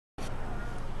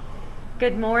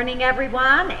Good morning,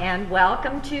 everyone, and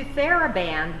welcome to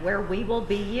Theraband, where we will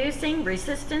be using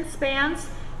resistance bands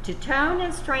to tone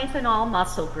and strengthen all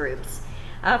muscle groups.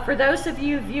 For those of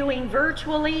you viewing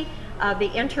virtually,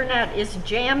 the internet is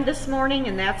jammed this morning,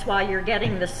 and that's why you're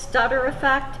getting the stutter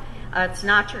effect. It's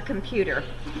not your computer.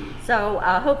 So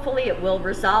hopefully it will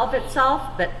resolve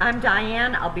itself, but I'm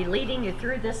Diane. I'll be leading you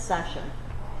through this session.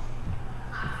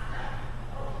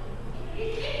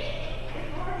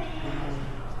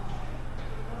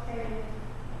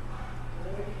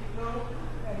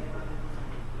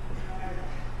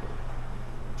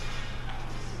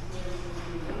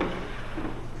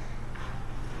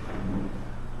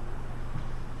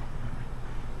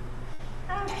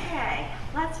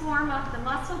 Let's warm up the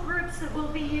muscle groups that we'll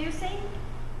be using.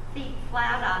 Feet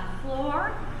flat on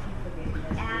floor,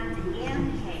 and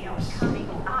inhale, coming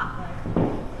up.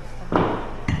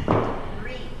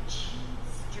 Reach,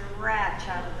 stretch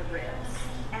out of the ribs,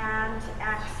 and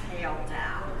exhale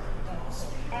down.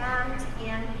 And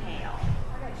inhale.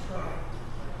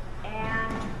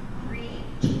 And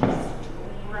reach,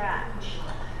 stretch,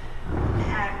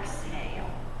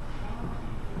 exhale.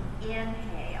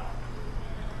 Inhale.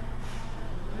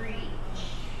 Reach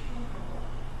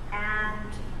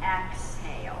and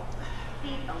exhale.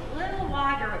 Feet a little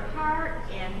wider apart.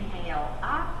 Inhale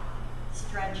up.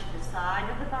 Stretch the side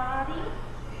of the body.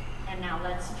 And now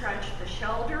let's stretch the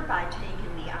shoulder by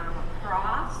taking the arm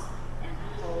across and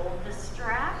hold the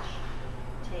stretch.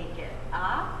 Take it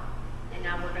up. And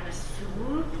now we're going to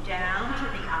swoop down to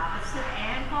the opposite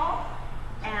ankle.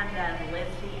 And then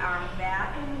lift the arm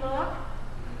back and look.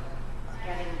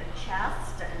 Getting the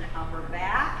chest and upper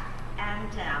back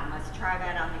and down. Let's try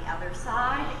that on the other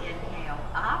side. Inhale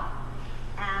up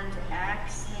and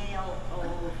exhale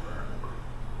over.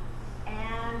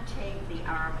 And take the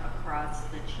arm across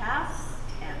the chest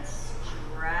and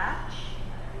stretch.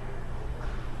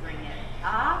 Bring it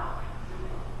up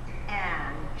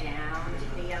and down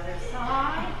to the other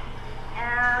side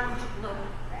and look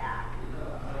back.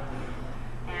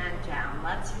 And down.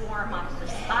 Let's warm up the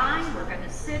spine. We're going to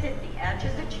sit at the edge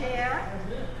of the chair,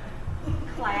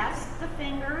 clasp the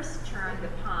fingers, turn the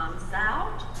palms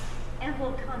out, and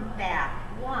we'll come back.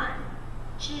 1,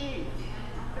 2,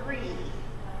 3,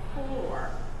 4.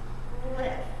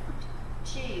 Lift.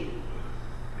 2,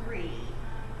 3,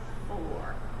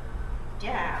 4.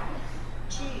 Down.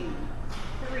 2,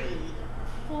 3,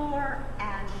 4,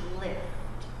 and lift.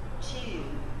 2,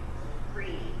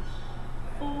 3,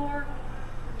 4.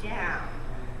 Down,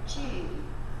 2,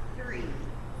 3,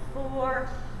 4,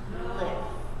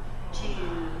 lift, 2,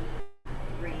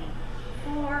 3,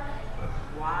 4,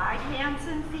 wide hands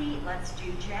and feet. Let's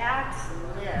do jacks,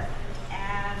 lift,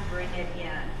 and bring it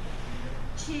in.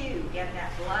 2, get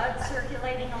that blood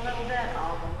circulating a little bit,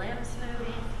 all the limbs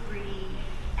moving. 3,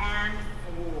 and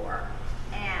 4,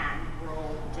 and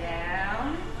roll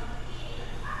down.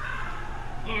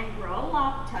 And roll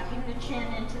up, tucking the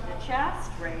chin into the chest,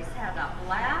 raise head up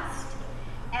last.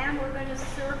 And we're going to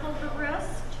circle the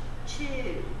wrist,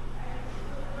 2,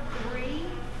 3,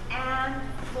 and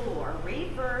 4.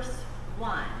 Reverse,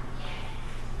 1,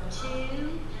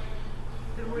 2,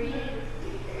 3,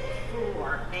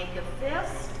 4. Make a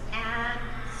fist and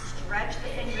stretch the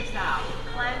fingers out.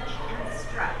 Clench and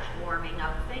stretch. Warming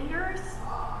up fingers,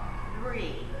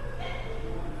 3,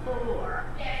 4,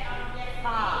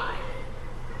 5,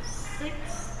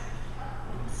 6,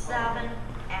 7,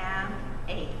 and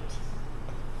 8.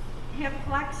 Hip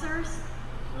flexors,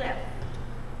 lift.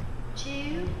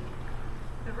 2,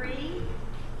 3,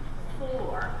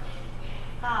 4,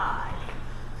 5,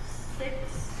 6,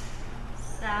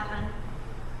 7,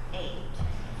 8.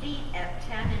 Feet at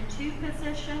 10 and 2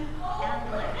 position,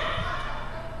 and lift.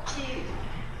 2,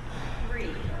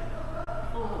 3,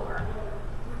 4,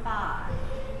 5,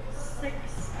 6,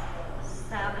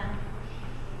 7,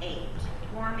 8.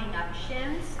 Warming up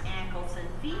shins, ankles, and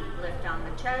feet. Lift on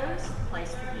the toes.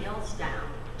 Place the heels down.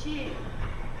 2,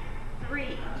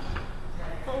 3,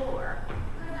 4,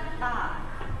 5,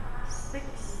 6,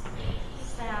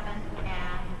 7,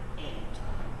 and 8.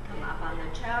 Come up on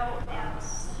the toe and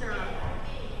circle.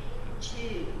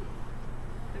 2,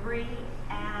 3,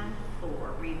 and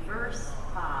 4. Reverse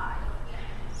 5,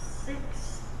 6,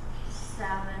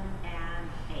 7, and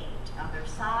 8. Other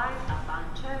side, up on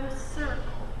toes, circle.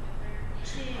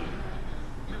 2,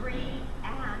 3,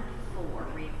 and 4.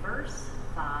 Reverse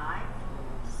 5,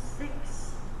 6,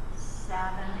 7,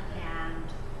 and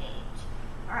 8.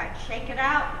 All right, shake it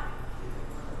out.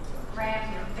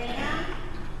 Grab your band.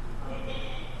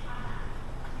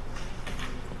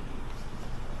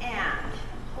 And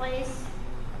place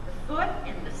the foot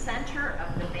in the center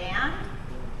of the band.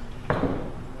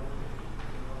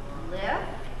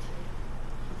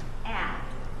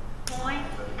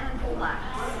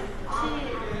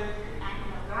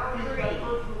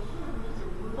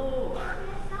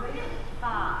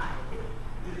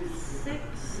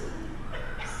 6,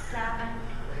 7,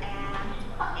 and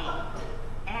 8.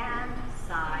 And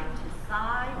side to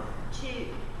side, 2,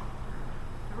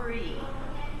 3,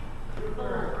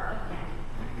 4,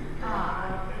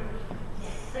 5,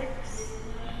 6,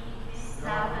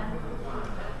 7,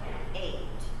 8.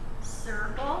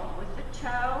 Circle with the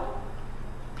toe,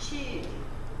 2,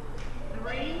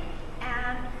 3,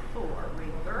 and 4.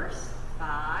 Reverse,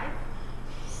 5,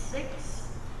 6,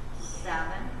 7,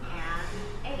 and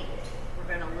 8.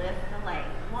 We're going to lift the leg.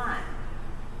 1,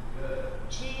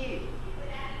 2,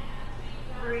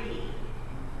 3,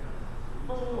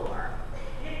 4,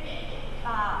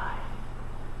 5,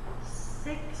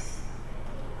 6,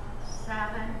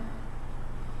 7,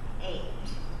 8.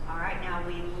 All right, now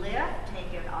we lift,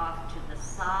 take it off to the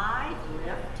side,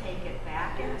 lift, take it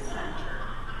back in the center.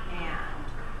 And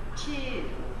 2,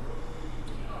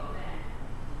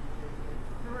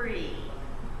 3,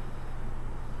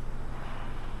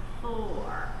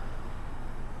 4,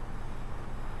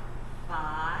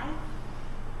 5,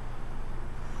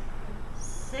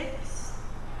 6,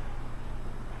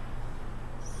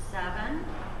 7,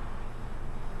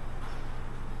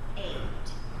 8.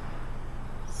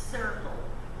 Circle.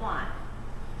 1,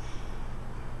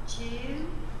 2,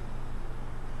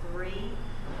 3,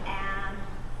 and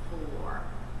 4.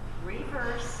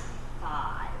 Reverse.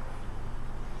 5,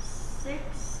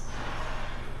 6,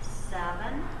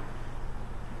 7,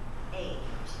 8.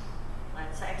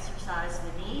 Let's exercise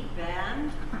the knee,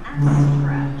 bend, and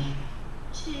stretch.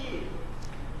 2,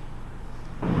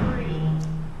 3,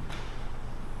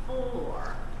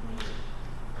 4,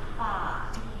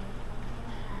 5,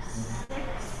 6,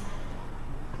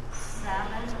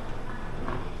 7,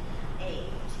 8.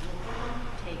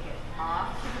 Take it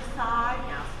off to the side.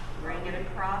 Now bring it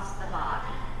across the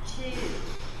body. 2,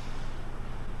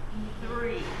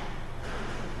 3,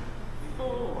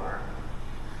 4,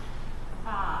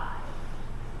 5,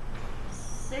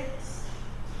 6,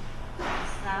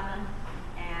 7,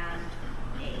 and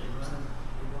 8.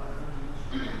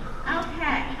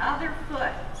 Okay, other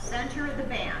foot, center of the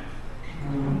band.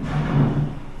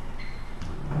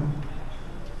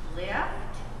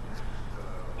 Lift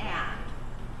and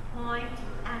point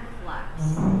and flex.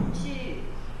 2,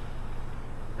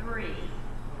 3,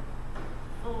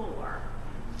 4,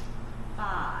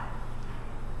 5,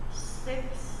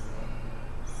 6,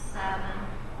 7,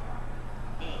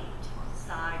 8.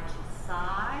 Side to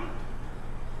side.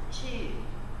 2,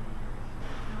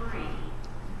 3,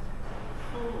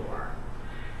 4,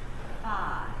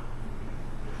 5,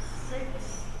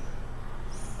 6,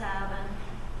 7,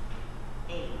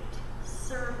 8.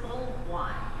 Circle.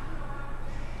 1,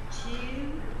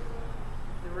 2,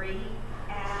 3,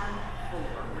 and 4.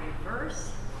 Reverse.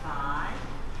 5,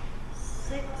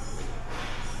 6,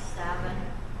 7,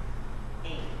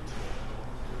 8.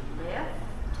 Lift.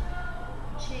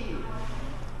 2,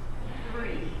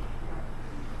 3,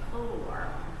 4,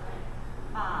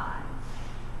 5,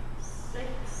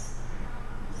 6,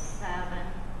 7,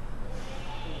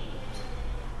 8.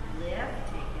 Lift.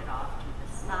 Take it off to the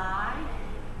side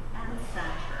and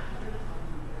center.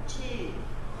 2,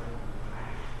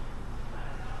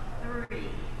 3,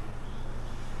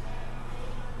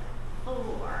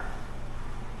 4,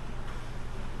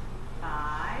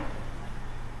 5,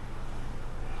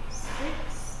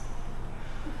 6,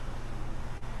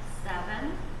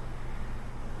 7,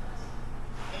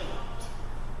 8.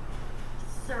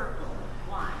 Circle.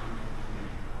 1,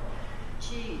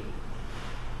 2,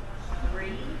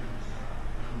 3,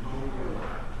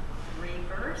 4.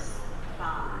 Reverse.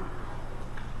 5,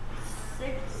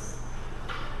 6,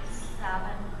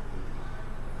 7,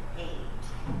 8.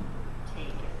 Take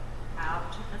it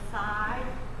out to the side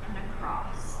and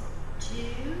across. 2,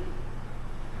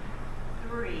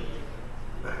 3,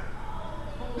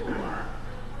 4,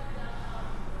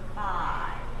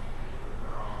 5,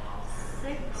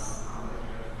 6,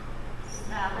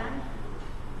 7,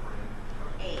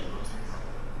 8.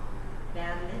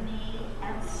 Bend the knee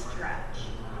and stretch.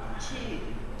 2,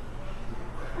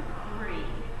 3,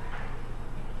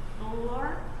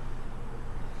 4,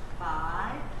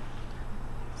 5,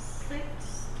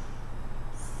 6,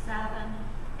 7,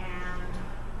 and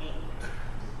 8.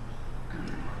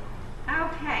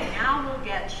 Okay, now we'll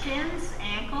get shins,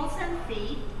 ankles, and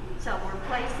feet. So we're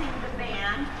placing the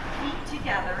band, feet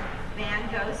together.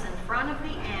 Band goes in front of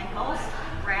the ankles.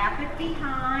 Wrap it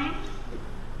behind.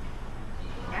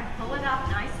 And pull it up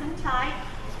nice and tight.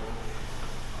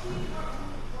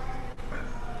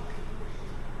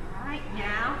 All right,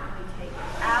 now we take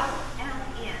it out and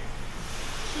in.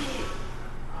 2,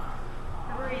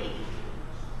 3,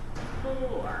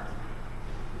 4,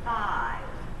 5,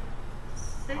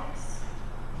 6,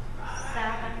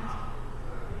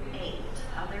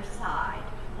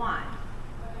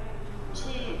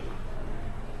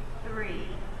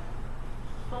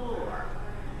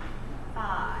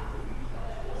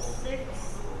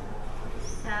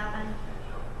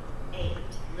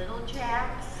 Little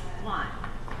jacks. 1,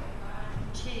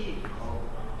 2,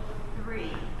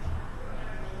 3,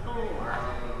 4,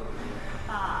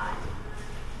 5,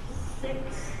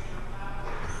 6,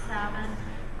 7,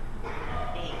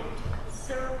 8.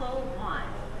 Circle. 1,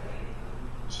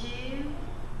 2,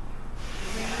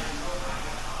 3,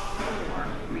 4.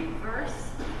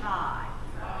 Reverse. 5,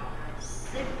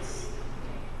 6,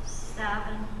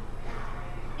 7,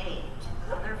 8.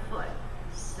 Other foot.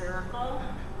 Circle.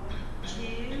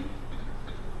 2,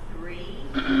 3,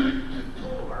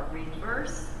 4.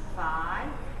 Reverse. 5,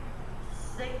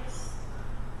 6,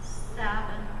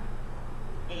 7,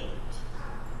 8.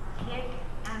 Kick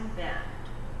and bend.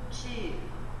 2,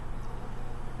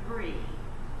 3,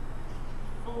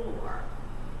 4,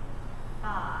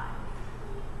 5,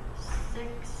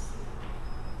 6,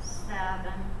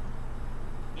 7,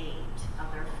 8.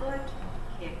 Other foot.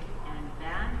 Kick and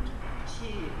bend.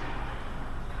 2,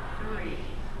 3,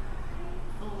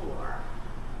 4,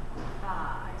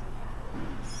 5,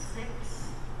 6,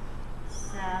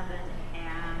 7,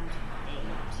 and 8.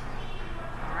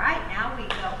 All right, now we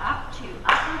go up to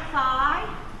upper thigh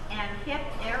and hip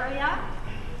area.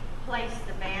 Place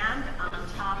the band on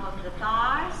top of the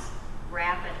thighs,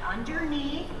 wrap it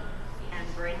underneath,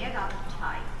 and bring it up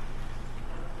tight.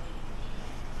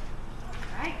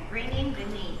 All right, bringing the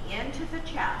knee into the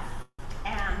chest.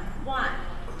 And 1,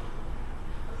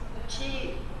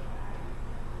 2,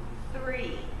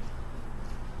 3,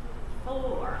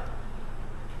 4,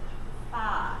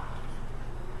 5,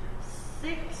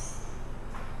 6,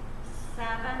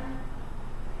 7,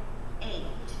 8.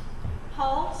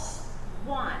 Pulse.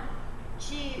 1,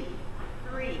 2,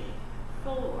 3,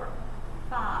 4,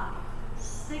 5,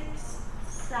 6,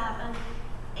 7,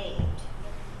 8.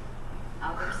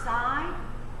 Other side.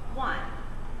 1,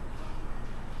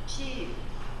 2,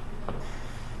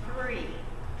 3,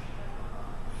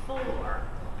 4,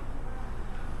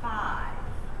 5,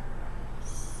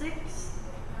 6,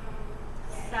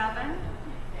 7,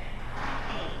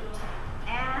 8.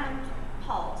 And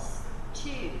pulse.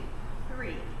 2,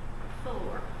 3,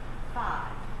 4,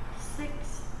 5,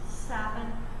 6,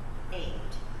 7, 8.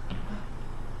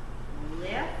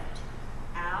 Lift,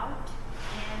 out,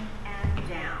 in, and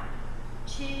down.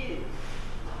 2,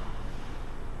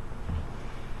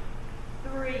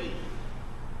 3,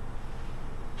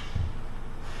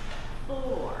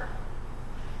 4,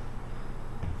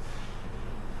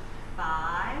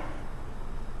 5,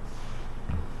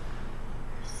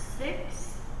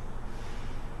 6,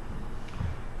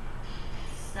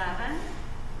 7,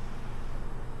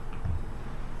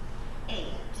 8.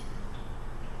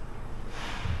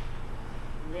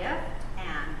 Lift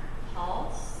and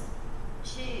pulse.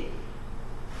 2,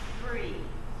 3,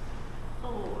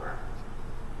 4,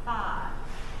 5,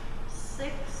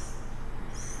 6,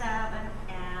 7,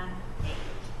 and 8.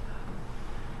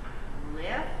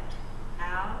 Lift,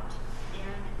 out,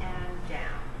 in, and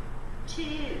down.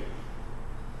 2,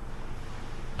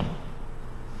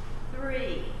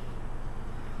 3,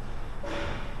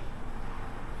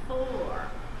 4,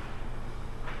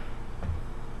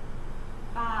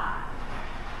 5,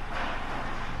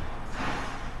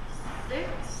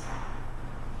 6,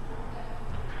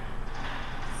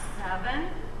 7,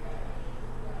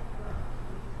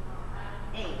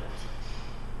 8.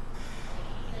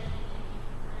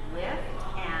 Lift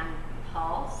and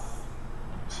pulse.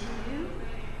 2,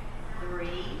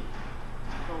 3,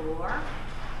 4,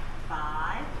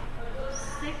 5,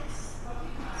 6,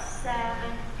 7,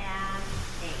 and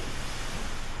 8.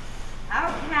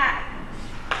 Okay.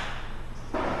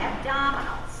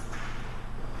 Abdominals.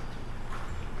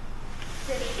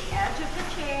 Sit at the edge of the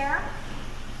chair.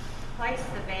 Place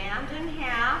the band in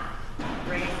half.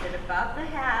 Raise it above the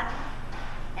head.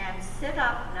 And sit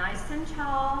up nice and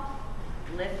tall,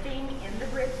 lifting in the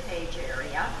rib cage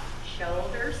area.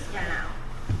 Shoulders down.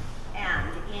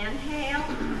 And inhale,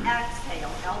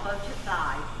 exhale, elbow to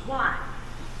thigh. 1.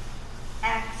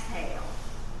 Exhale.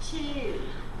 2,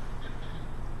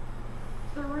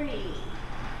 3,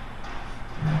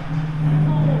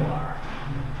 4,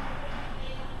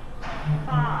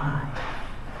 5,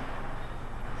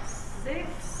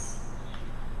 6,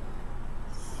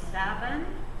 7,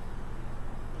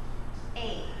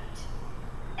 8.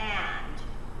 And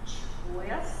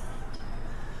twist.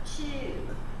 2,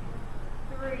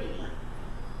 3,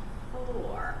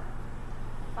 4,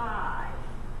 5,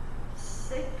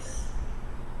 6,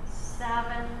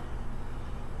 7,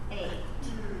 8.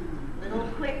 Little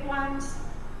quick ones.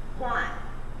 1,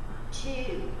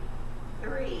 2,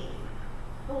 3,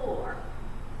 4,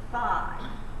 5,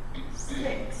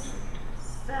 6,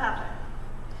 7,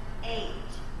 8.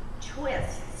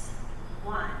 Twists.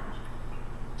 1,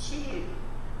 2,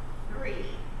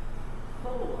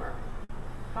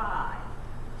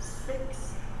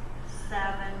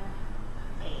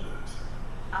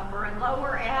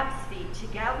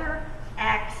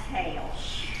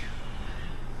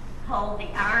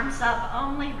 arms up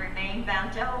only, remain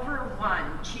bent over.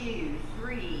 1, 2,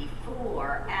 3,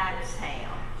 4,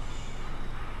 exhale.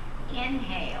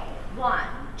 Inhale, 1,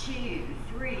 2,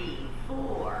 3,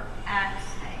 4,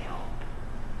 exhale.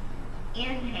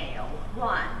 Inhale,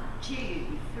 1, 2,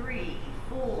 3,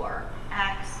 4,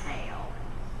 exhale.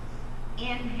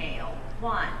 Inhale,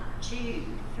 1, 2,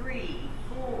 3,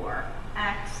 4,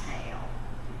 exhale.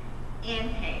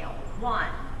 Inhale, 1,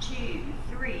 2,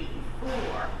 3,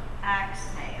 4,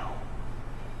 exhale.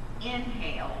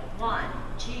 Inhale, 1,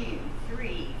 2,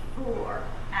 3, 4,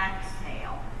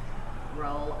 exhale.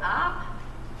 Roll up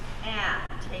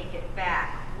and take it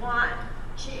back. 1,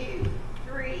 2,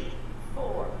 3,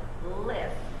 4.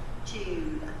 Lift.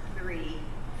 2, 3,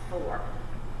 4.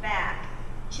 Back.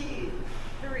 2,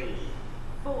 3,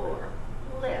 4.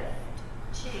 Lift.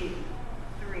 2,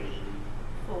 3,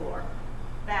 4.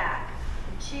 Back.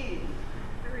 2,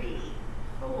 3,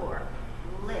 4.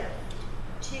 Lift.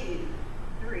 2,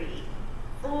 3,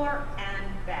 4.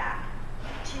 And back.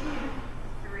 2,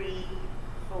 3,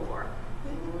 4.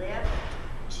 Lift.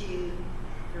 2,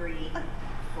 3,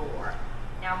 4.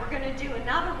 Now we're going to do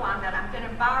another one that I'm going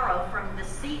to borrow from the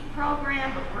seat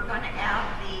program, but we're going to add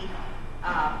the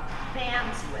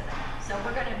bands with it. So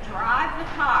we're going to drive the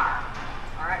car.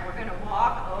 All right, we're going to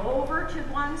walk over to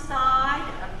one side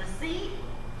of the seat.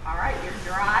 All right, you're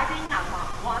driving. I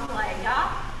want one leg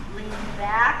up. Lean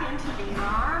back into the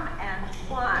arm. And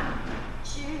 1,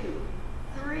 2,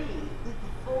 3,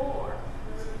 4,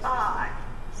 5,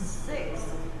 6,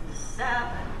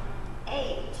 7,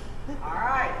 8. All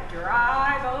right,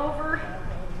 drive over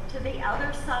to the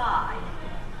other side.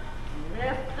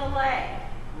 Lift the leg.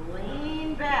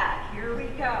 Lean back. Here we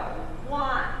go.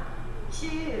 1,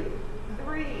 2,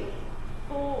 3,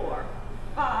 4,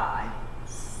 5,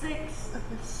 6,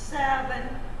 7,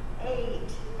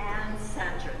 8, and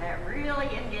center. That really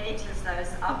engages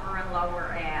those upper and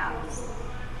lower abs.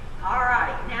 All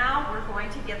right, now we're going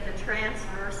to get the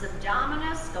transverse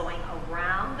abdominis going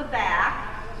around the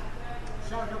back.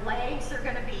 So the legs are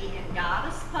going to be in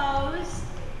goddess pose,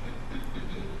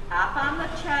 up on the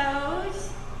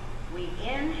toes. We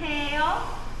inhale,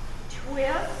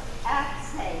 twist,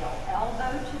 exhale,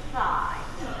 elbow to thigh.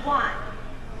 1,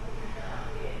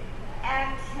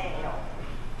 exhale,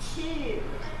 2,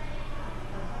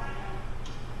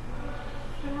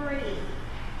 3,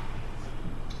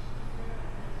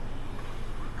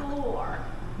 4,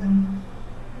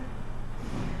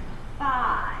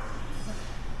 5,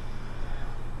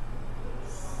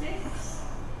 6,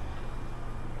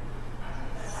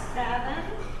 7,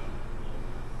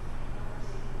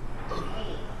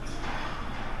 8.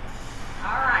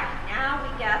 All right, now we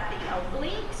got the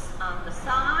obliques on the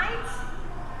sides.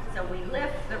 So we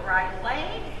lift the right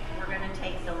leg. We're going to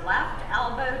take the left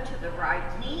elbow to the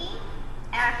right knee.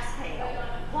 Exhale.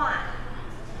 1,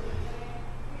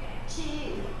 2,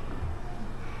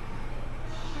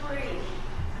 3,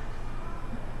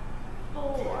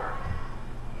 4,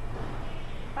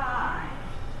 5,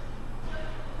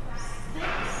 6,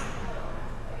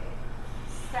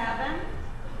 7,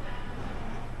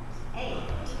 8.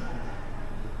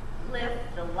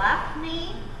 Lift the left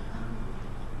knee,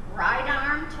 right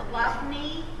arm to left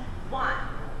knee. 1,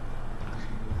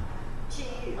 2,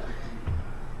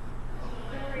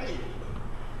 3,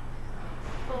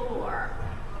 4,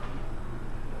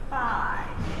 5,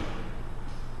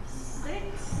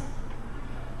 6,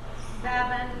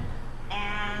 7,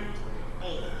 and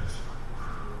 8.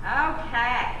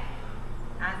 Okay.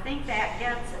 I think that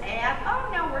gets abs. Oh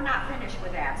no, we're not finished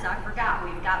with abs. I forgot.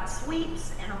 We've got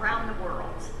sweeps and around the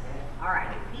world. All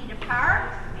right, feet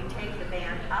apart. You take the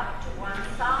band up to one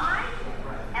side.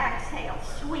 Exhale,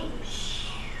 sweep.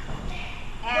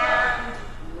 And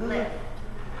lift.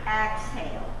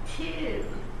 Exhale, 2.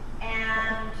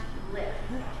 And lift.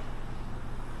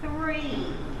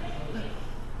 3.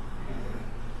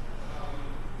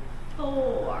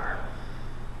 4.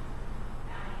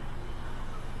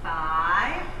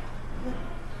 5.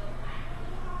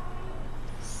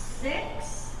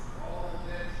 6.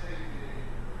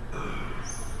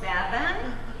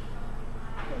 7.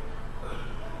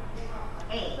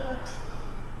 8.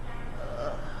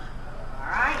 All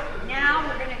right, now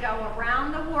we're going to go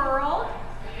around the world.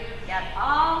 Get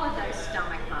all of those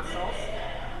stomach muscles.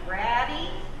 Ready?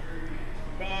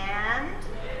 Bend.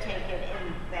 Take it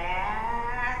in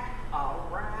back,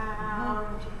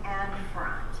 around, and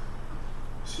front.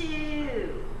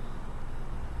 2.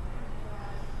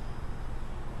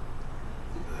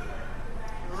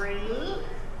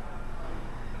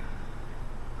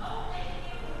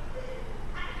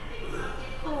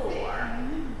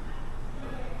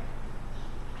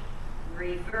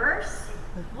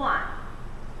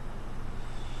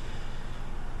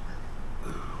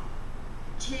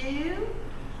 2,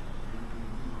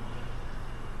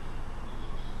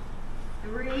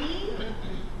 3,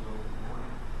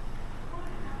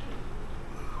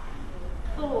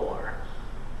 4,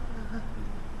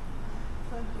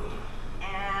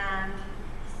 and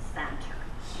center.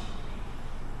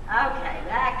 Okay,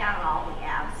 that got all the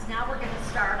abs. Now we're going to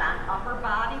start on upper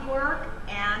body work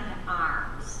and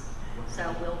arms.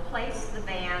 So we'll place the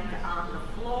band on the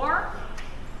floor.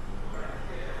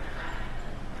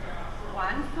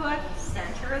 1 foot,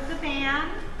 center of the band.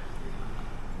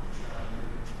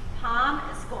 Palm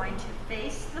is going to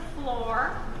face the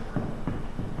floor.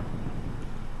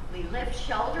 We lift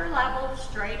shoulder level,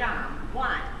 straight arm.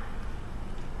 1,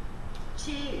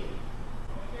 2,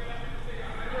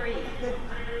 3,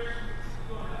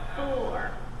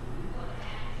 4,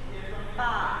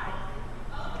 5,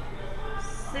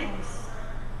 6,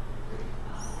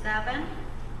 7,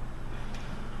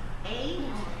 8,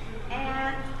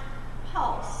 and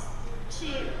pulse. 2,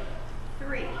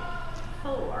 3,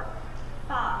 4,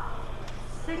 5,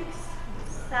 6,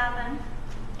 7,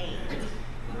 8.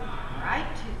 All right,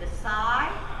 to the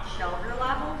side, shoulder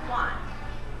level. 1,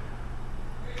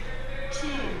 2,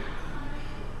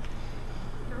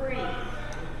 3,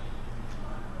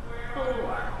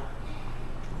 4,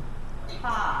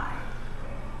 5,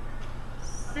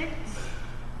 6,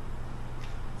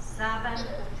 7,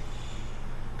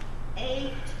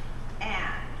 8,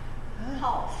 and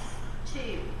pulse.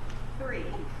 2, 3,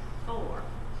 4,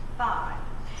 5,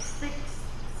 6,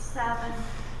 7,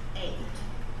 8.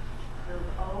 Move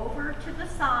over to the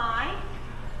side,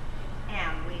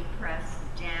 and we press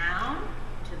down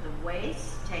to the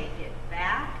waist, take it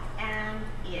back and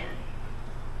in.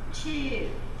 2,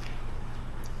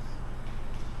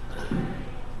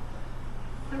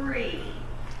 3,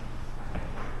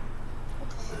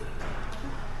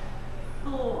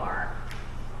 4,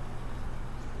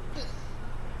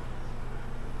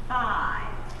 5,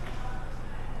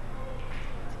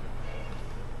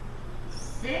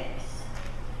 6,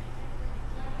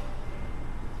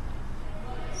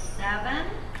 7,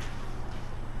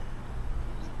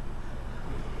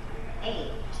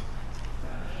 8.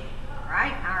 All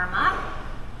right, arm up,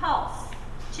 pulse.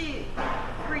 2,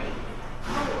 3,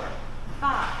 4,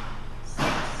 5, 6,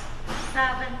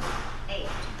 7, 8.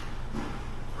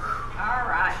 All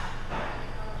right.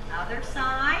 Other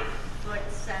side,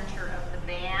 foot center of the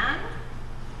band.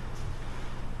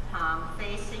 Palm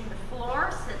facing the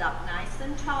floor, sit up nice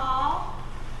and tall.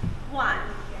 1,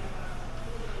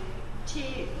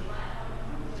 2,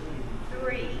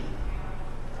 3,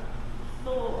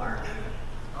 4,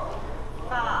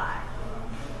 5,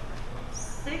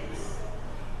 6,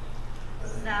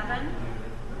 7,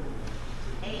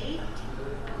 8.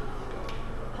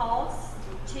 Pulse.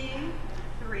 2,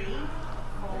 3,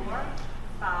 4,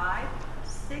 5,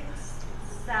 6,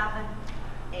 7,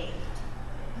 8.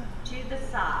 To the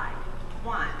side.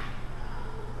 1,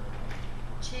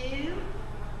 2,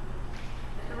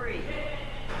 3,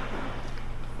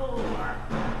 4,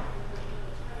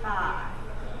 5,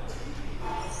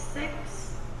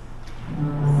 6,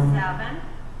 7,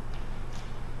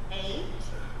 8,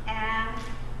 and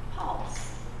pulse.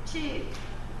 2,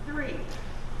 3,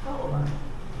 4,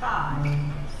 5,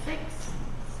 6,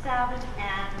 7,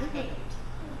 and 8.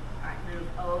 All right, move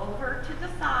over to the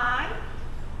side.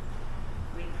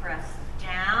 We press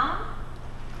down,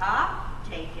 up,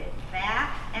 take it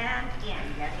back and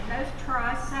in. Getting those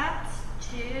triceps.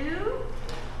 2,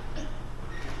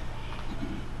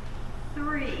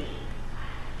 3,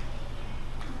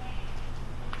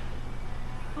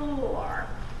 4,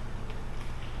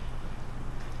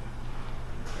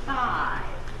 5,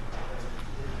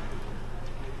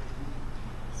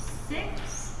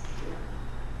 6,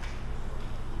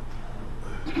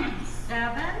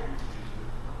 7,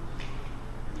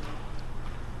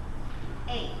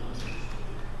 8.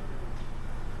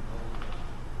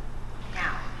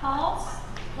 Now, pulse.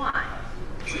 1,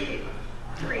 2,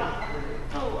 3,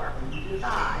 4,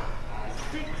 5,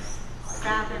 6,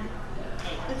 7,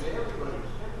 8.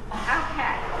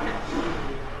 Okay.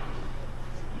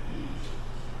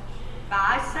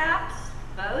 Biceps,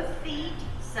 both feet,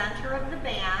 center of the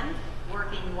band,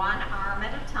 working 1 arm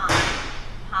at a time.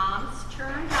 Palms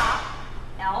turned up,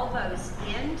 elbows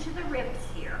into the ribs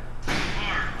here.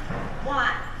 And 1,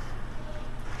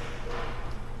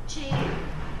 2,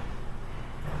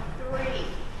 3,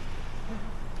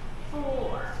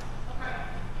 4,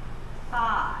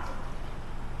 5,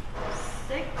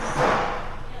 6,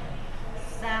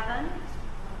 7,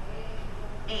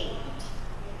 8.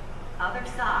 Other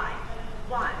side.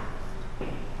 1,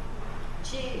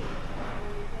 2,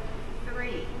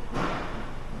 3,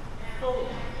 4,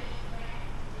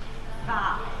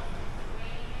 5,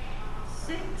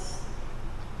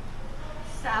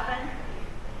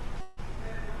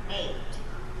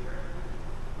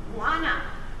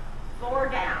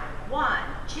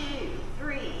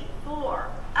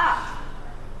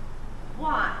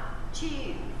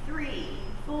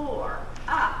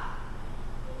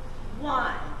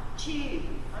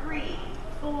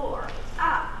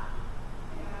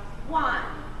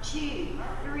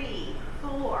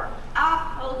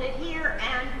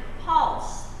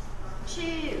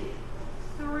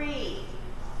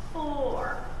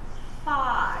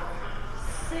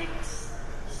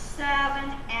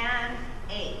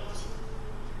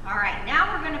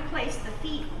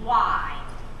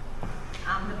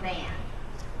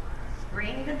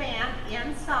 bring the band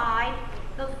inside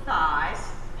the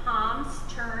thighs, palms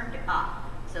turned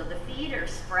up. So the feet are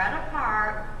spread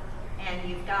apart and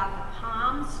you've got the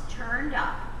palms turned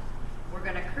up. We're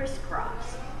going to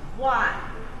crisscross. 1,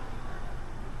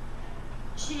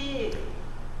 2,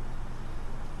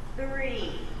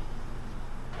 3,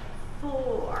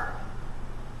 4,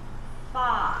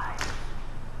 5,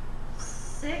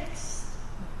 6,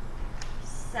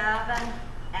 7,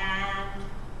 and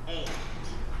 8.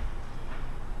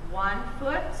 1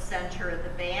 foot, center of the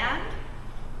band.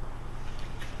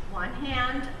 1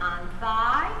 hand on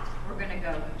thigh. We're going to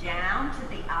go down to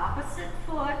the opposite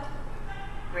foot.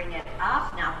 Bring it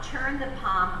up. Now turn the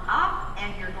palm up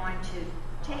and you're going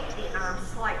to take the arm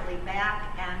slightly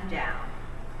back and down.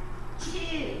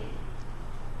 2.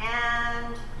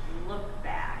 And look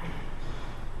back.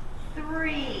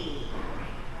 3.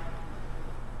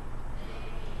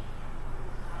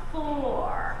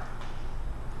 4.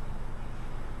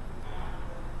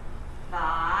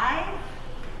 5.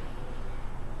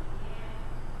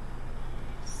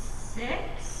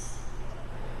 6.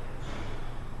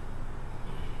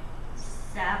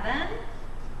 7.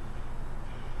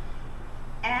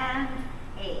 And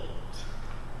 8.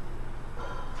 All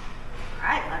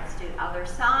right, let's do other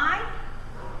side.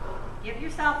 Give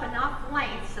yourself enough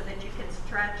length so that you can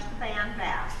stretch the band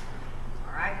back.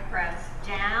 All right, press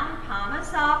down, palm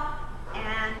is up,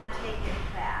 and take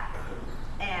it back.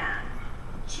 And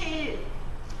 2,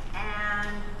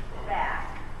 and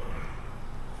back.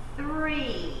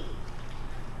 3,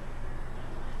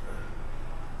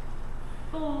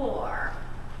 4,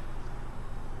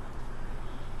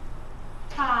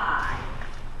 5,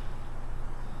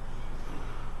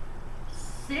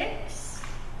 6,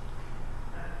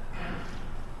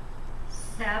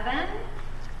 7,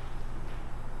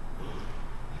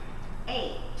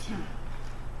 8.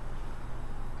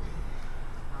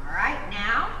 All right,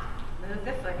 now move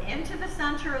the foot into the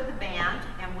center of the band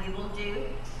and we will do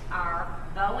our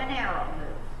bow and arrow move.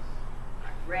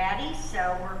 Ready?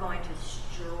 So we're going to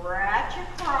stretch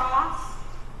across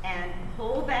and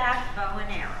pull back, bow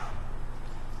and arrow.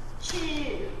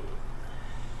 2,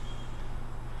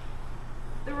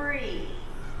 3,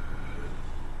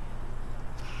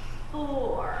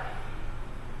 4,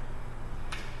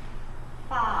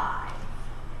 5,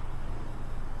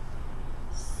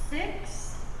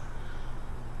 6,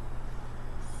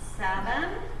 7,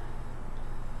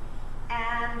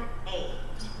 and 8.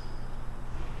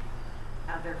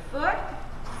 Other foot,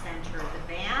 center of the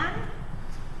band.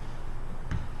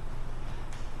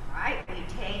 All right, we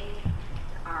take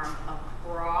the arm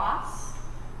across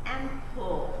and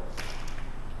pull.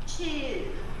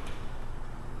 2,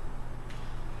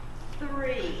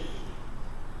 3,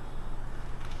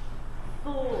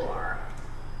 4,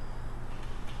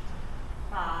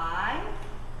 5,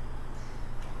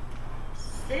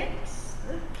 6,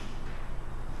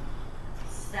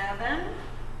 7,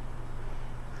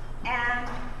 and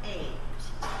 8.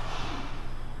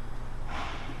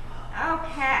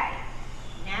 Okay,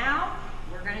 now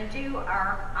we're going to do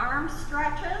our arm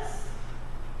stretches.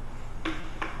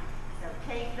 So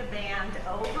take the band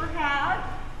overhead.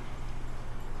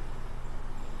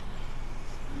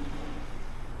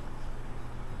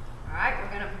 All right,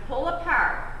 we're going to pull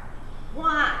apart.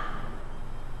 1,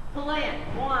 pull in.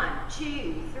 1,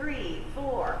 2, 3,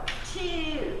 4,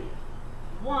 2.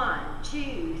 1,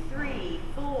 2, 3,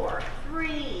 4,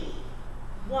 3.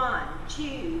 1,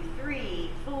 2, 3,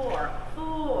 4,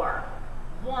 4.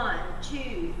 1,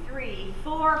 2, 3,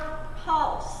 4.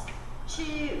 Pulse.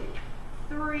 2,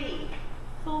 3,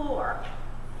 4,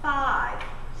 5,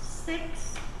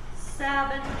 6,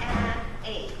 7, and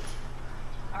 8.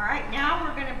 All right, now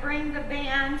we're going to bring the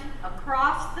band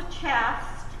across the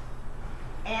chest,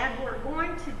 and we're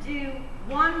going to do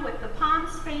one with the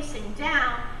palms facing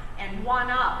down and one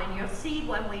up. And you'll see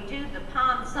when we do the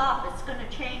palms up, it's going to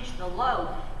change the load,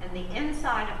 and the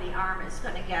inside of the arm is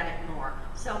going to get it more.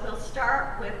 So we'll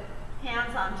start with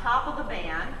hands on top of the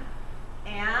band,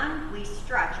 and we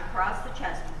stretch across the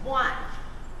chest. 1,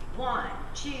 1,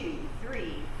 2,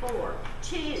 3, 4,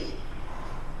 2.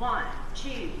 1,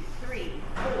 2, 3,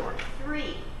 4,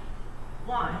 3.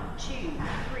 1, 2,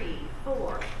 3,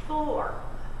 4, 4.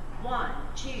 1,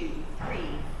 2, 3,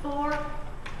 4.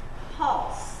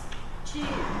 Pulse. 2,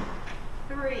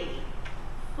 3,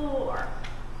 4,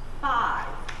 5,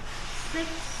 6,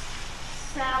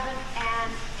 7,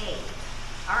 and 8.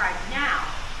 All right, now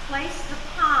place the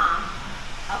palm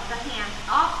of the hand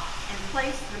up and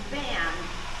place the band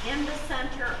in the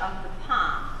center of the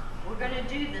palm. We're going to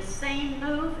do the same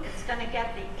move. It's going to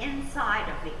get the inside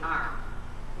of the arm.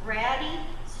 Ready?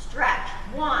 Stretch.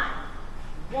 1,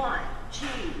 1, 2,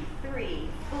 3,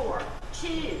 4,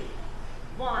 2,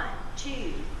 1,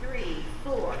 2, 3,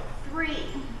 4, 3,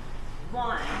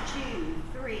 1, 2,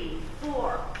 3,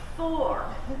 4, 4,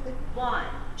 1,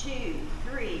 2,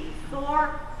 3,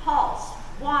 4, pulse,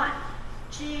 1,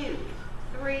 2,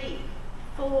 3,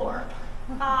 4,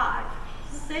 5,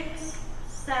 6,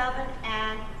 7,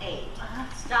 and 8.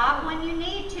 Stop when you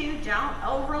need to, don't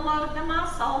overload the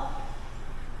muscle.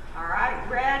 All right,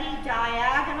 ready,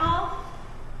 diagonal,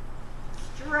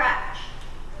 stretch,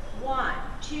 1,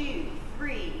 2,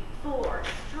 3, 4,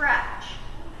 stretch,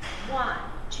 1,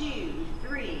 2,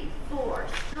 3, 4,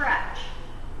 stretch,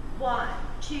 1,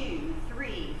 2,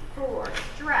 3, 4,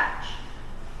 stretch,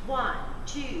 1,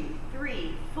 2,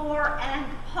 3, 4, and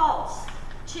pulse,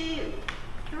 2,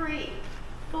 3,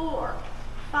 4,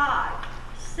 5,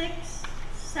 6,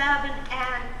 7,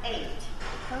 and 8.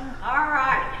 All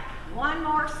right, one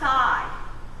more side.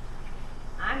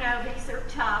 I know these are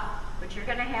tough, but you're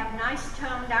going to have nice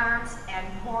toned arms and,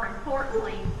 more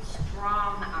importantly,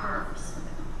 strong arms.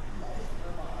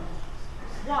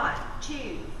 1,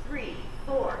 2, 3,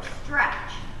 4,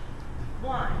 stretch.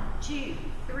 1, 2,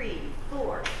 3,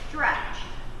 4, stretch.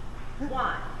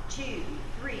 1, 2,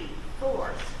 3,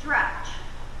 4, stretch.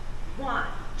 1,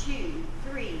 2,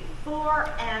 3, 4,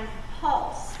 and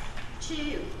pulse.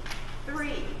 2,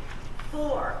 3,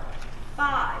 4,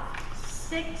 5,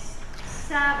 6,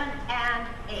 7, and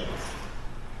 8.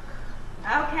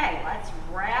 Okay, let's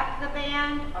wrap the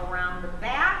band around the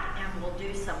back and we'll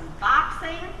do some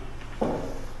boxing.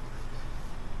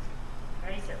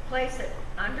 Okay, so place it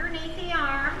underneath the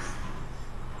arms.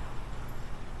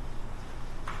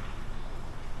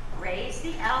 Raise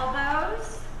the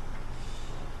elbows.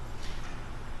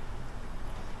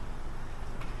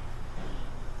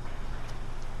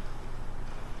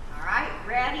 All right,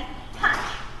 ready? Punch.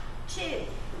 2,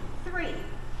 3,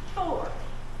 4,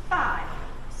 5,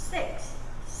 6,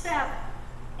 7,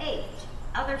 8.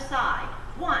 Other side.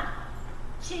 1,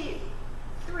 2,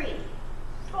 3,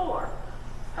 4,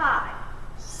 5,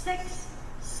 6,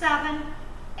 7,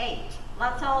 8.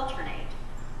 Let's alternate.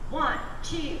 1,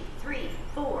 2, 3,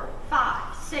 4,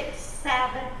 5, 6,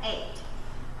 7, 8.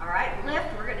 All right, lift.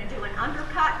 We're going to do an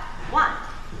undercut. 1,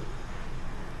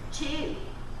 2,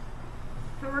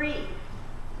 3,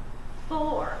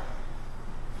 4,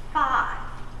 5,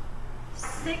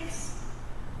 6,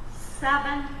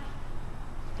 7,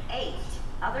 8.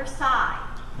 Other side.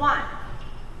 1,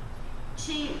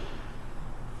 2,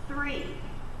 3,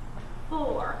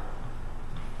 4,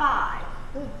 5,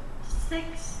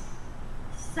 6,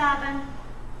 7,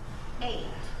 8.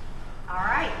 All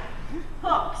right.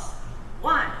 Hooks.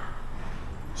 1,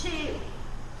 2,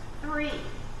 3,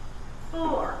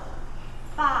 4,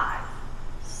 5,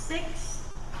 6,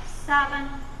 7,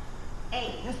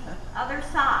 8. Other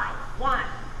side. 1,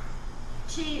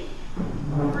 2,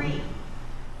 3,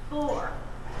 4,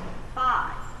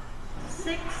 5,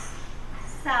 6,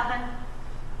 7,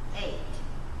 8.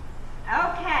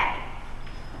 Okay.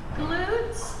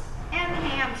 Glutes and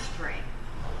hamstring.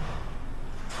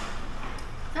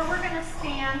 So we're going to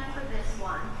stand for this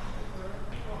one.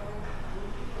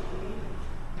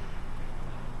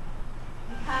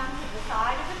 You come to the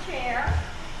side of the chair.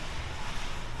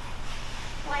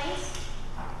 Place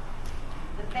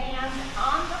the band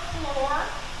on the floor,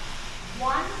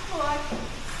 1 foot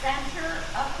center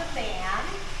of the band.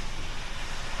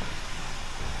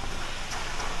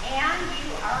 And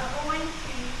you are going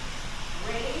to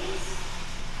raise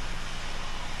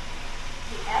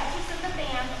the edges of the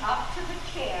band up to the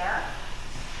chair.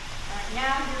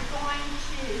 Now you're going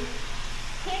to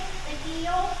kick the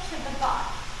heel to the butt.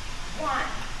 1,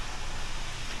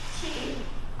 2,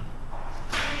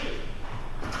 3,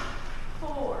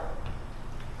 4,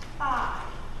 5,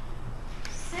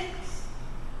 6,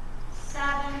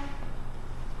 7,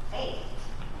 8.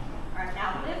 All right, now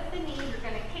lift the knee. You're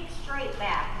going to kick straight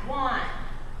back. 1,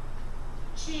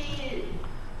 2,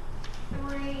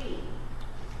 3,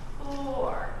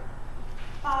 4,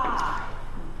 5,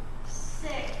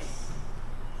 6,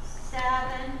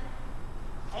 7,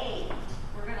 8.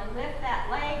 We're going to lift that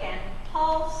leg and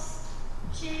pulse.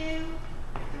 2,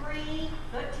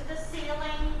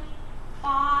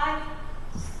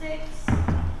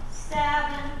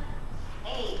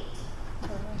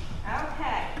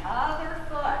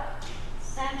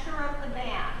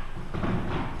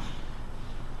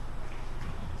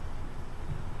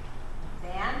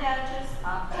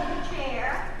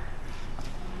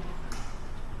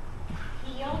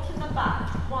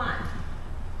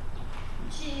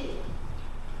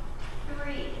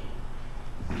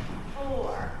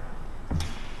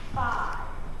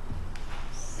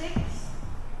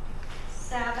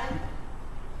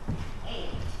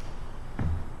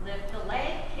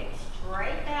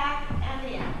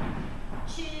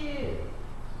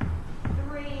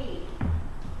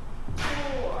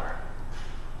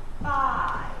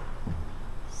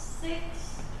 6,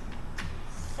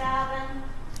 7,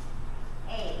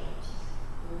 8.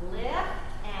 Lift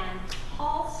and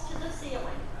pulse to the ceiling.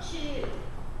 2,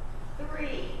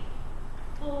 3,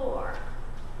 4,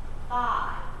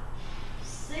 5,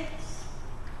 6,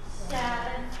 7,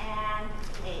 and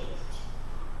 8.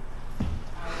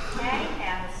 Okay,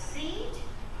 have a seat.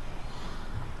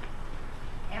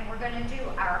 And we're going to do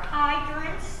our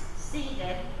hydrants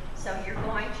seated. So you're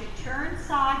going to turn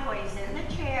sideways in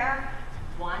the chair,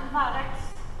 one buttocks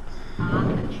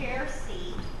on the chair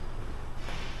seat.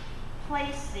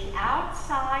 Place the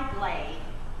outside leg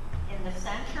in the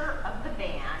center of the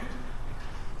band,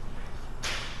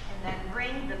 and then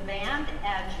bring the band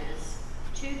edges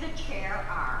to the chair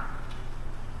arm.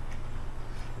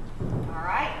 All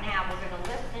right, now we're going to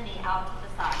lift the knee out to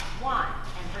the side. 1,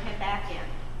 and bring it back in.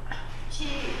 2,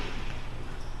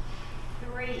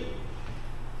 3,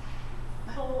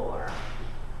 4,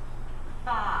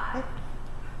 5,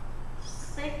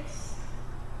 6,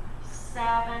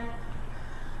 7,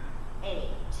 8.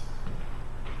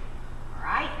 All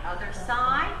right, other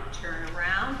side, turn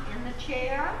around in the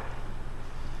chair.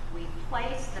 We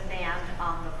place the band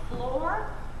on the floor,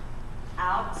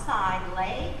 outside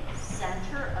leg,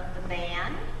 center of the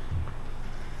band.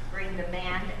 Bring the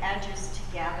band edges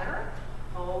together,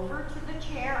 over to the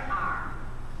chair arm.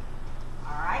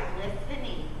 All right, lift the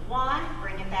knee. 1,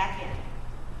 bring it back in.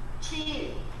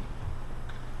 2,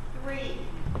 3,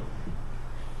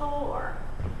 4,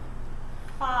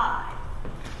 5,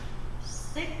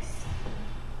 6,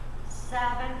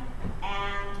 7,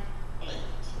 and 8.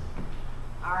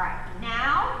 All right,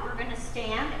 now we're going to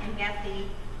stand and get the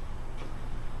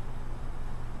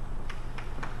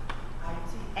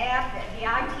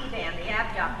IT band, the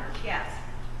abductors, yes.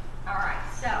 All right,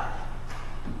 so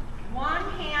one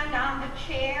hand on the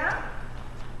chair.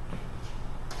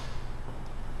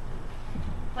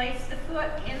 Place the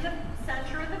foot in the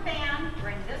center of the band.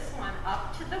 Bring this one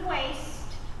up to the waist.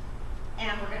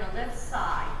 And we're going to lift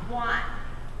side. 1,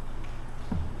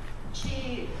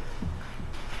 2,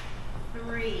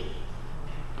 3,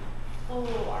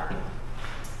 4,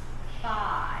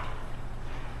 5,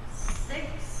 6,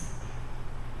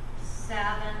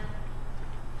 7,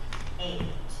 8.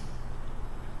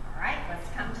 All right, let's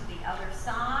come to the other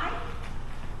side.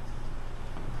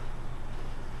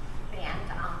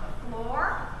 Band on the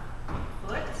floor.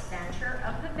 Foot center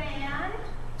of the band.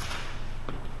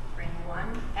 Bring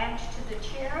one edge to the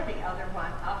chair, the other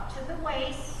one up to the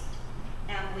waist,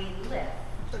 and we lift.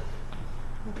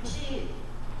 2,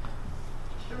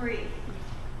 3,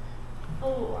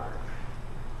 4,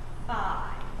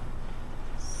 5,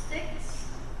 6,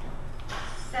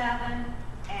 7,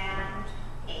 and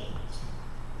 8.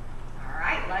 All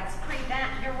right, let's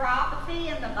prevent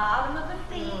neuropathy in the bottom of the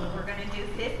feet. We're going to do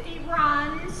 50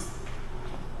 runs.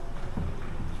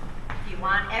 If you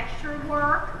want extra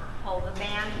work, hold the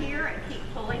band here and keep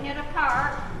pulling it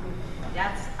apart.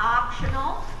 That's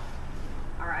optional.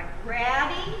 All right,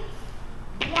 ready?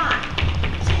 1, 2,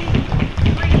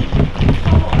 3,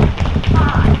 4,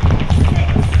 5, 6,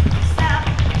 7,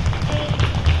 8,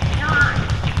 9,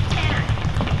 10,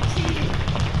 2,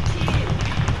 2,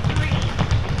 3,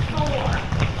 4,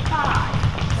 5,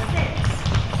 6,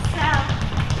 7,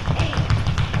 8,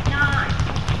 9,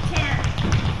 10,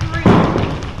 3,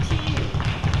 2,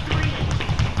 3,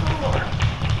 4,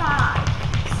 5,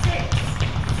 6,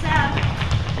 7,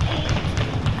 8,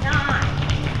 9,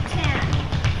 10,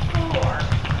 4,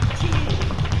 2,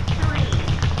 3,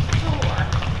 4,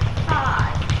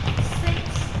 5, 6,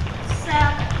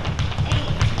 7,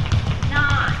 8,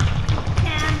 9,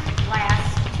 10,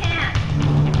 last 10,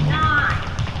 9,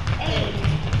 8,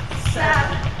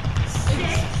 7, 6,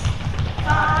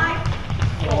 5,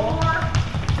 4,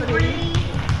 3,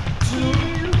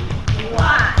 2,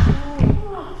 1.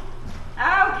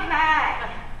 Okay.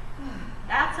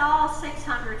 That's all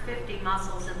 650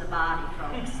 muscles in the body,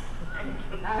 folks.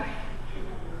 Okay.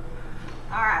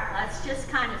 All right, let's just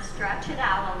kind of stretch it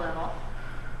out a little.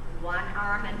 One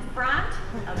arm in front,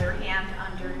 other hand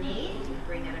underneath.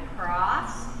 Bring it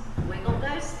across. Wiggle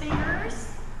those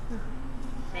fingers.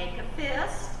 Make a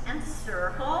fist and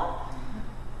circle.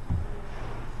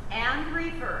 And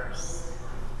reverse.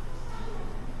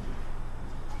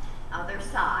 Other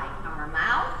side. Arm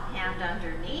out, hand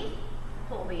underneath.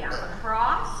 Pull the arm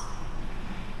across.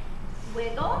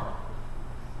 Wiggle.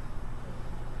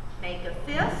 Make a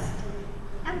fist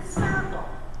and circle.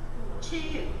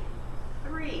 2,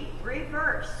 3,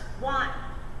 reverse. 1,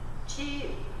 2,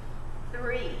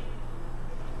 3.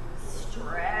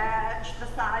 Stretch the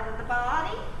side of the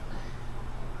body.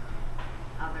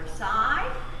 Other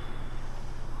side.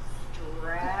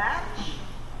 Stretch.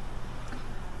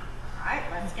 All right,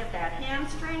 let's get that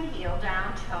hamstring, heel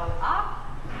down, toe up.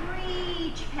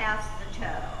 Reach past the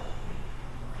toe.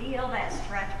 Feel that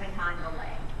stretch behind the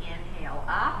leg. Inhale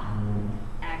up,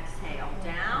 exhale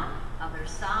down, other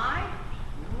side,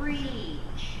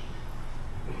 reach.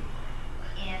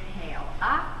 Inhale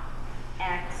up,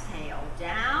 exhale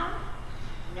down,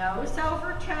 nose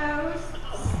over toes,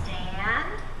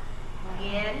 stand,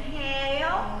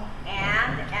 inhale,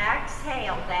 and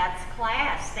exhale. That's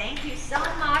class. Thank you so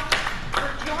much for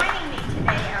joining me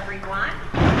today, everyone.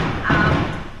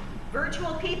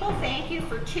 Virtual people, thank you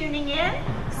for tuning in.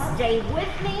 Stay with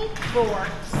me for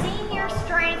Senior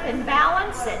Strength and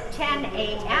Balance at 10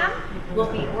 a.m.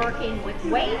 We'll be working with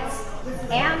weights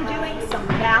and doing some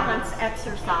balance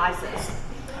exercises.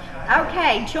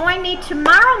 Okay, join me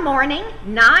tomorrow morning,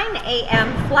 9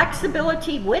 a.m.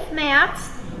 flexibility with mats,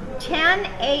 10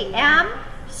 a.m.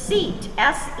 SEAT,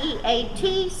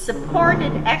 S-E-A-T,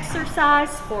 supported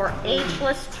exercise for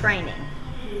ageless training.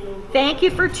 Thank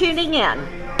you for tuning in.